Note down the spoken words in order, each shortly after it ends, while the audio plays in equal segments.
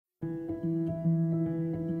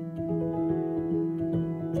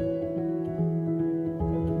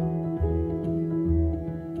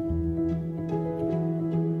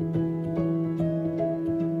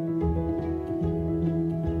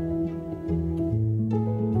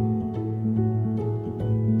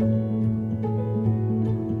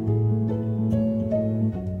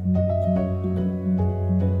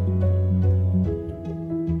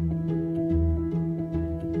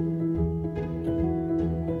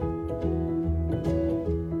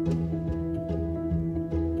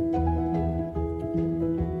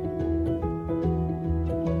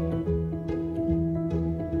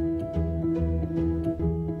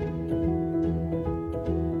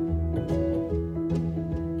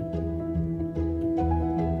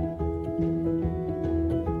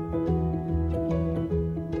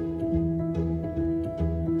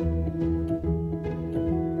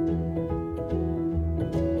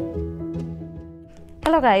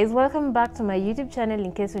Hello guys, welcome back to my YouTube channel.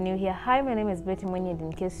 In case you're new here, hi, my name is Betty Mwenye, and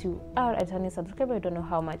in case you are a returning subscriber, I don't know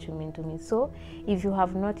how much you mean to me. So if you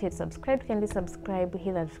have not yet subscribed, kindly subscribe,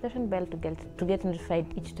 hit the notification bell to get notified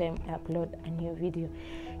each time I upload a new video.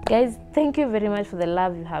 Guys, thank you very much for the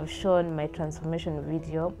love you have shown my transformation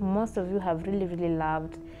video. Most of you have really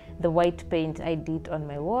loved the white paint I did on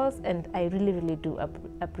my walls, and I really do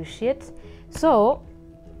appreciate. So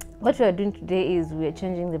what we are doing today is we are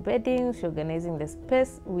changing the beddings, organizing the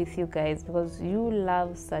space with you guys because you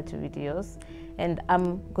love such videos, and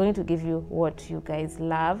I'm going to give you what you guys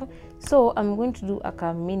love. So I'm going to do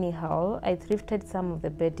a mini haul. I thrifted some of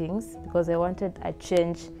the beddings because I wanted a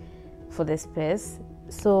change for the space.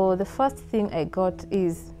 So the first thing I got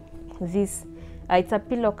is this. It's a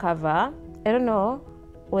pillow cover. I don't know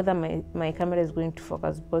whether my camera is going to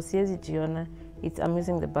focus, but I'm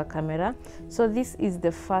using the back camera. So this is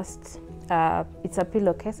the first, it's a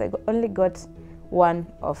pillowcase. I only got one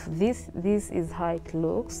of this. This is how it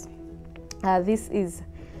looks. This is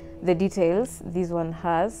the details this one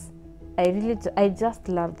has. I just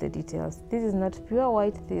love the details. This is not pure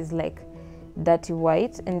white, this is like dirty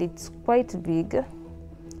white, and it's quite big.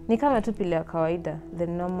 Ni kama tu pillow ya kawaida, the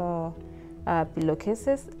normal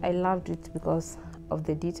pillowcases. I loved it because of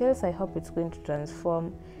the details. I hope it's going to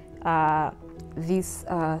transform this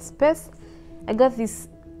space. I got this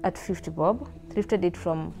at 50 bob, thrifted it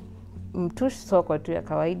from Mtush soko tu ya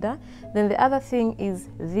kawaida. Then the other thing is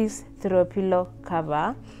this throw pillow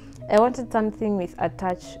cover. I wanted something with a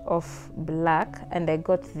touch of black, and I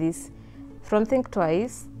got this from Think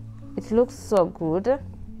Twice. It looks so good,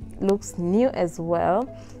 looks new as well.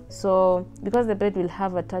 So because the bed will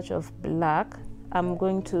have a touch of black, I'm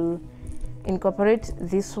going to incorporate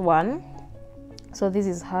this one. So this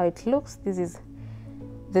is how it looks. This is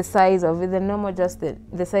the size of it, the normal, just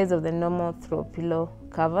the size of the normal throw pillow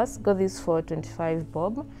covers. Got this for 25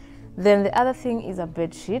 bob. Then the other thing is a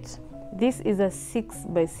bed sheet. This is a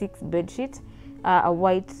 6x6 bed sheet, a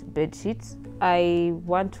white bed sheet. I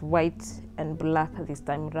want white and black this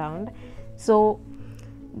time around. So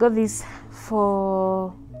got this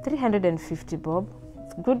for 350 bob.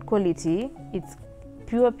 It's good quality. It's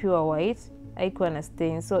pure white. Haikuwa na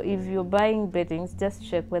stains. So if you're buying beddings, just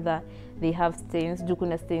check whether they have stains.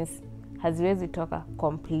 Jukuna stains haziwezi toka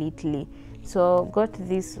completely. So got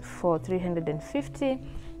this for 350.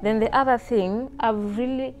 Then the other thing I've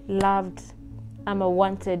really loved, I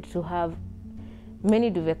wanted to have many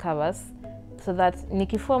duvet covers so that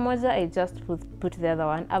nikifua moja, I just put the other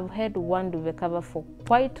one. I've had one duvet cover for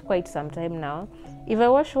quite some time now. If I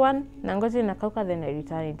wash one, nangoje nakauka, then I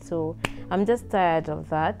return it. So I'm just tired of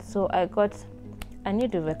that. So I got a new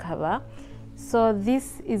duvet cover. So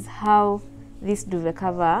this is how this duvet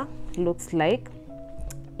cover looks like.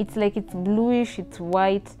 It's bluish, it's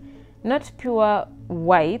white, not pure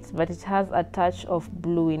white, but it has a touch of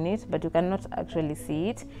blue in it, but you cannot actually see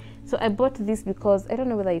it. So I bought this because I don't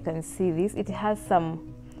know whether you can see this. It has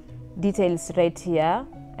some details right here.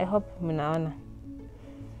 I hope mnaona.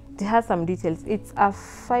 It has some details. It's a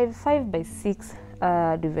 5x6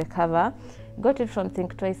 duvet cover. Got it from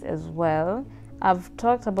Think Twice as well. I've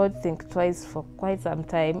talked about Think Twice for quite some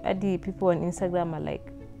time. Adi people on Instagram are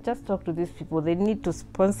like, just talk to these people, they need to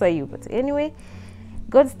sponsor you. But anyway,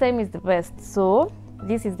 God's time is the best. So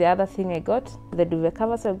this is the other thing I got, the duvet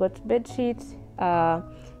cover. So I got bed sheet,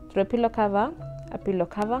 throw pillow cover, a pillow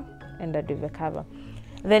cover, and a duvet cover.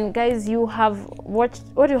 Then guys,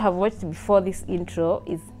 what you have watched before this intro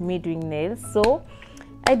is me doing nails. So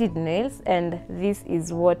I did nails, and this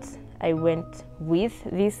is what I went with.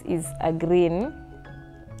 This is a green.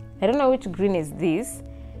 I don't know which green is this.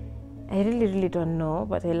 I really don't know,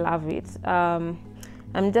 but I love it.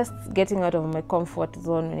 I'm just getting out of my comfort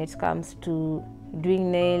zone when it comes to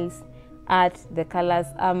doing nails, art, the colors.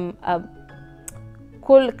 I'm a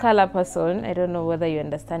cool color person. I don't know whether you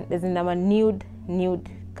understand. I'm a nude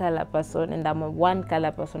color person, and I'm a one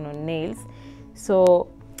color person on nails. So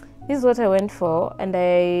this is what I went for, and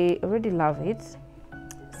I already love it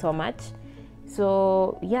so much.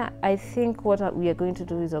 So yeah, I think what we are going to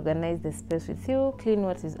do is organize the space with you, clean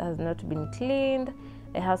what has not been cleaned.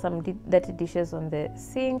 I have some dirty dishes on the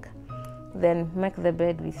sink, then make the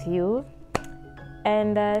bed with you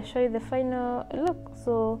and show you the final look.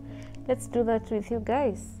 So let's do that with you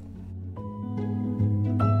guys.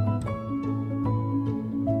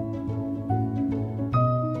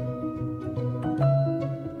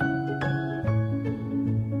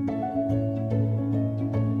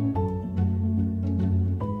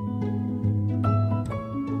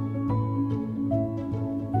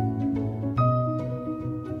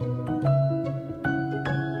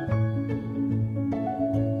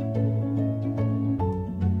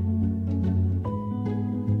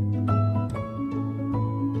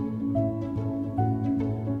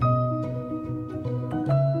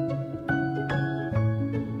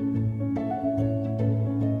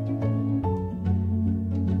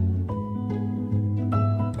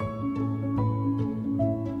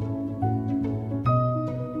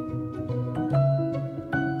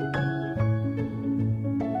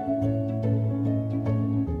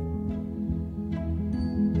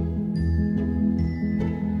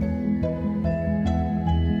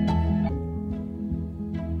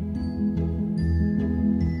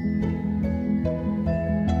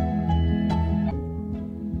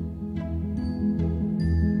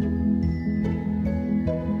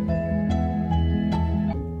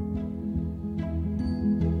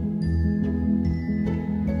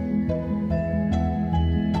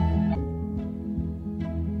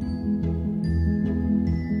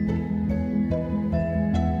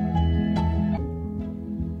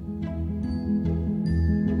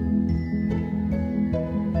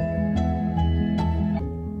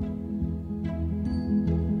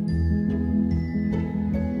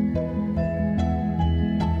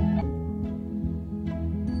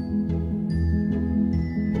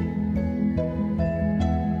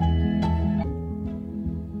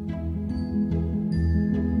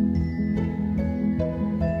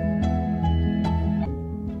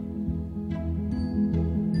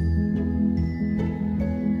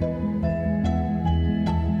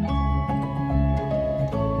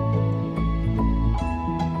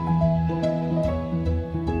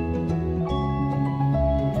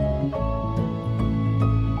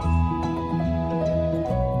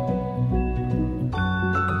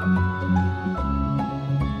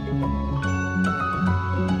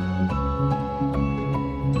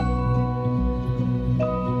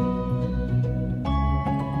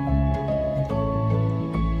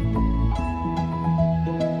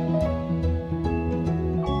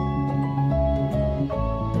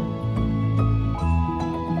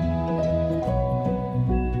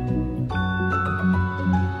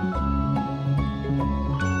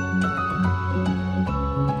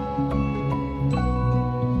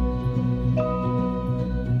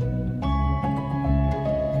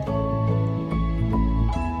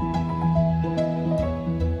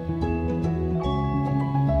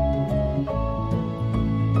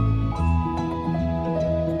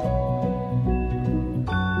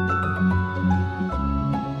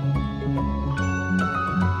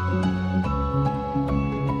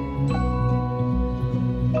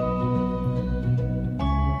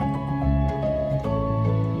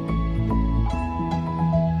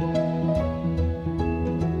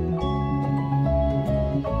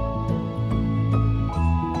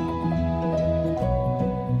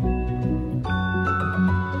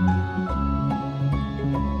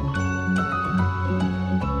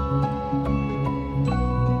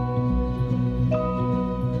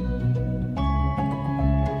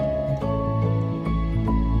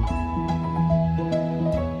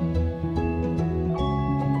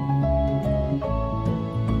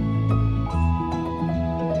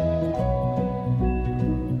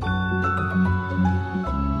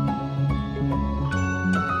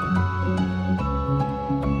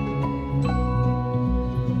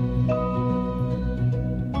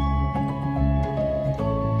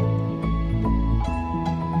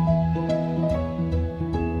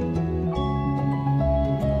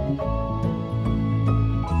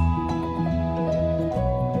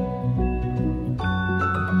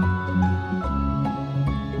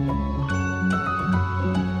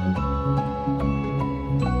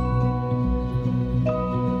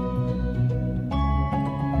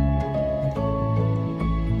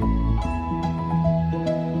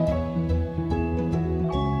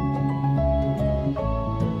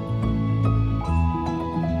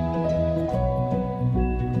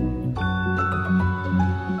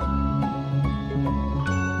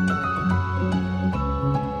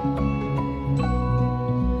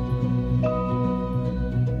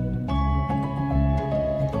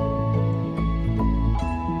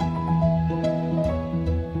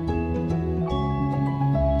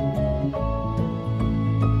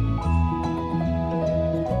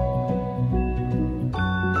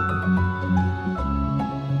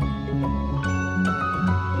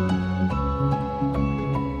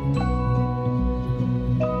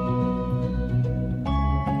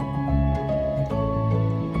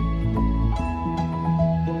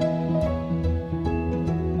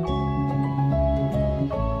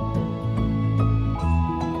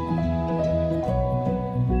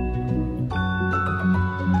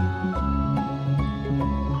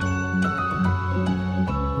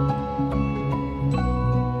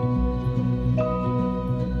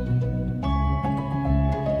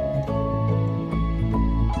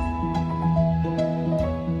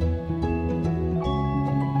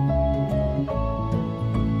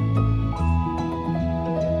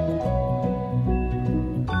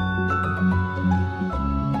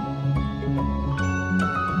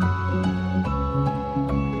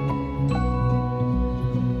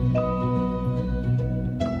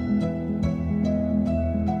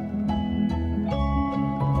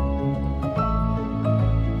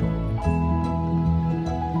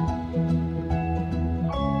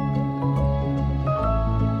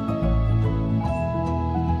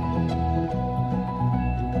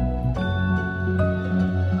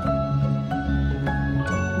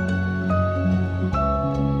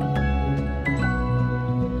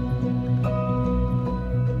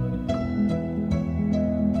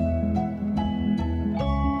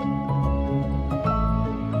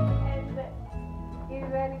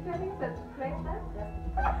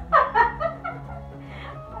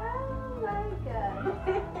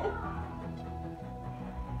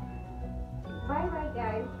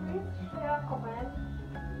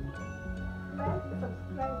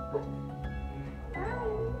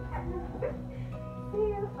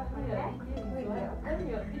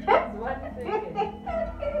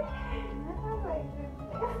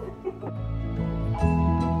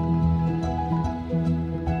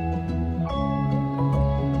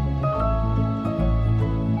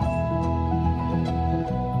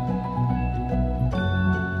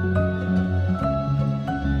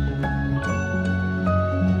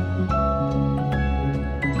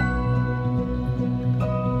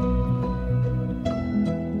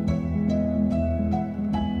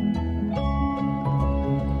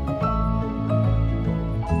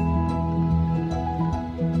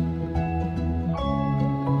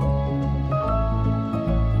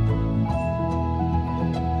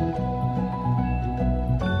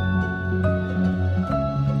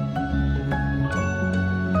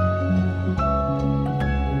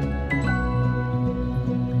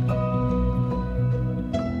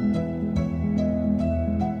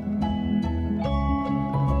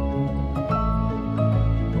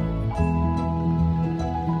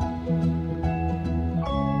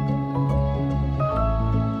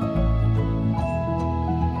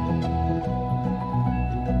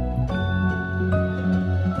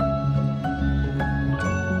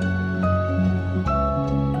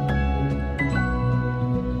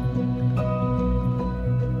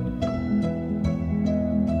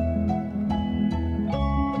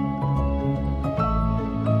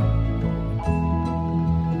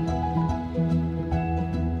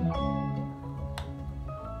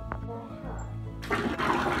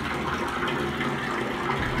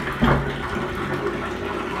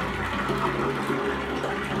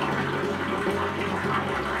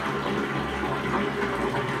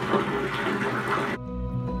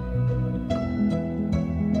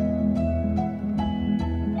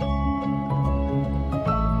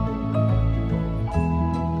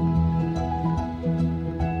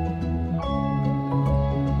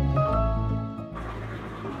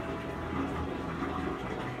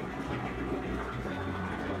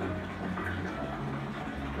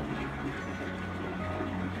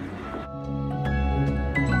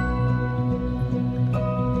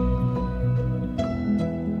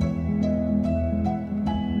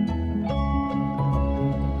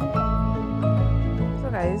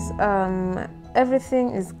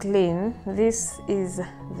 Everything is clean. This is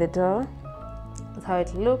the door. That's how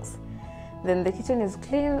it looks. Then the kitchen is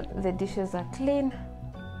clean, the dishes are clean.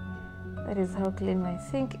 That is how clean my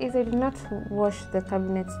sink is. I did not wash the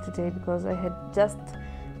cabinets today because I had just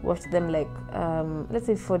washed them like let's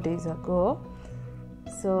say 4 days ago.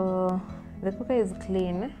 So the cooker is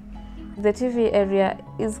clean, the TV area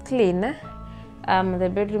is clean,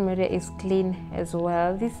 the bedroom area is clean as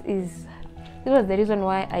well. This was the reason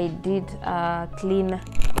why I did clean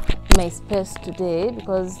my space today,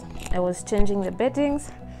 because I was changing the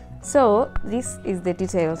beddings. So this is the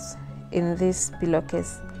details in this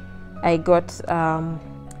pillowcase I got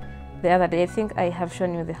the other day. I think I have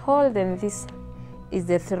shown you the haul. Then this is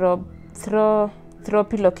the throw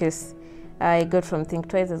pillowcase I got from Think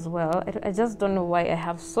Twice as well. I just don't know why I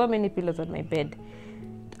have so many pillows on my bed.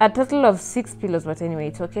 A total of 6 pillows, but anyway,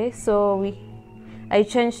 it's okay. So I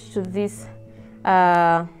changed to this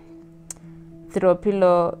throw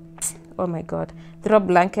pillow, oh my god, throw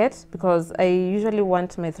blanket, because I usually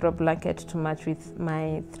want my throw blanket to match with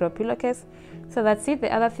my throw pillowcase. So that's it.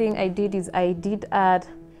 The other thing I did is I did add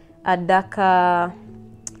a darker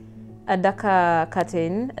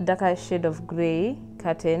curtain, a darker shade of gray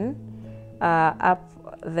curtain up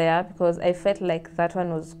there, because I felt like that one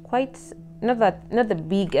was quite not the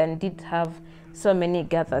big and did have so many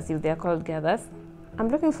gathers, if they're called gathers. I'm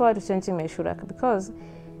looking forward to changing my shoe rack, because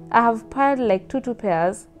I have piled like two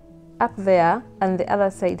pairs up there, and the other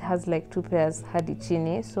side has like 2 pairs hadi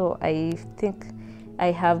chini. So I think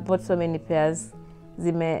I have bought so many pairs.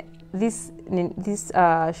 This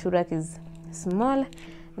shoe rack is small.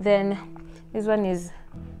 Then this one is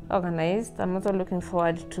organized. I'm also looking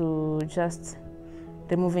forward to just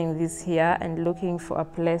removing this here and looking for a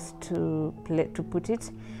place to put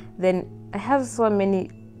it. Then I have so many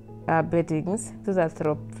beddings. Those are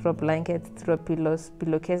throw blankets, throw pillows,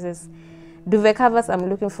 pillowcases, duvet covers. I'm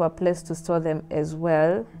looking for a place to store them as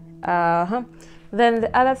well. Then the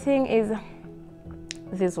other thing is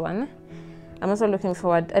this one. I'm also looking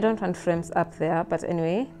forward. I don't want frames up there, but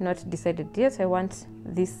anyway, not decided yet. I want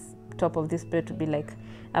this top of this bed to be like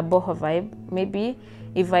a boho vibe. Maybe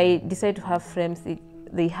if I decide to have frames,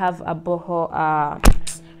 they have a boho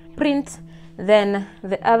print. Then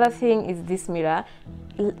the other thing is this mirror.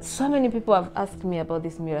 So many people have asked me about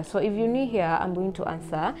this mirror, so if you're new here, I'm going to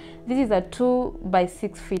answer. This is a 2 by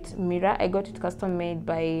 6 feet mirror. I got it custom made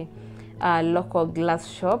by local glass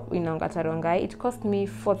shop in Ongatarongai. It cost me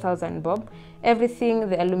 4,000 bob. Everything,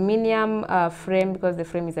 the aluminium frame, because the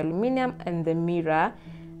frame is aluminium, and the mirror,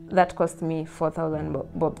 that cost me 4,000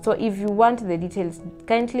 bob. So if you want the details,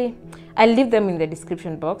 kindly, I'll leave them in the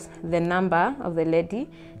description box. The number of the lady,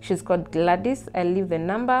 she's called Gladys. I'll leave the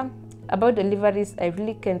number. About deliveries, I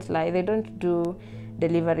really can't lie, they don't do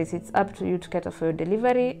deliveries. It's up to you to cater for your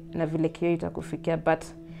delivery na vile kio itakufikia, but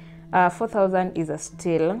 4,000 is a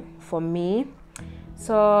steal for me.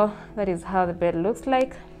 So that is how the bed looks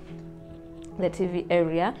like, the TV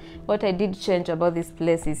area. What I did change about this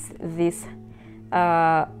place is this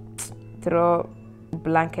throw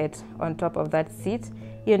blanket on top of that seat.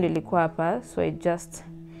 Hiyo ndio ilikuwa hapa, so I just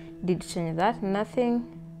did change that. Nothing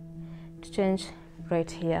to change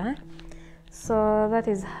right here. So that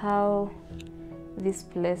is how this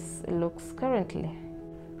place looks currently.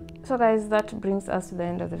 So guys, that brings us to the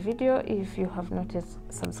end of the video. If you have not yet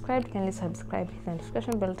subscribed, kindly subscribe, hit the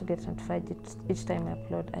notification bell to get notified each time I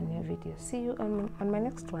upload a new video. See you on my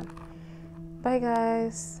next one. Bye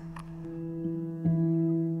guys.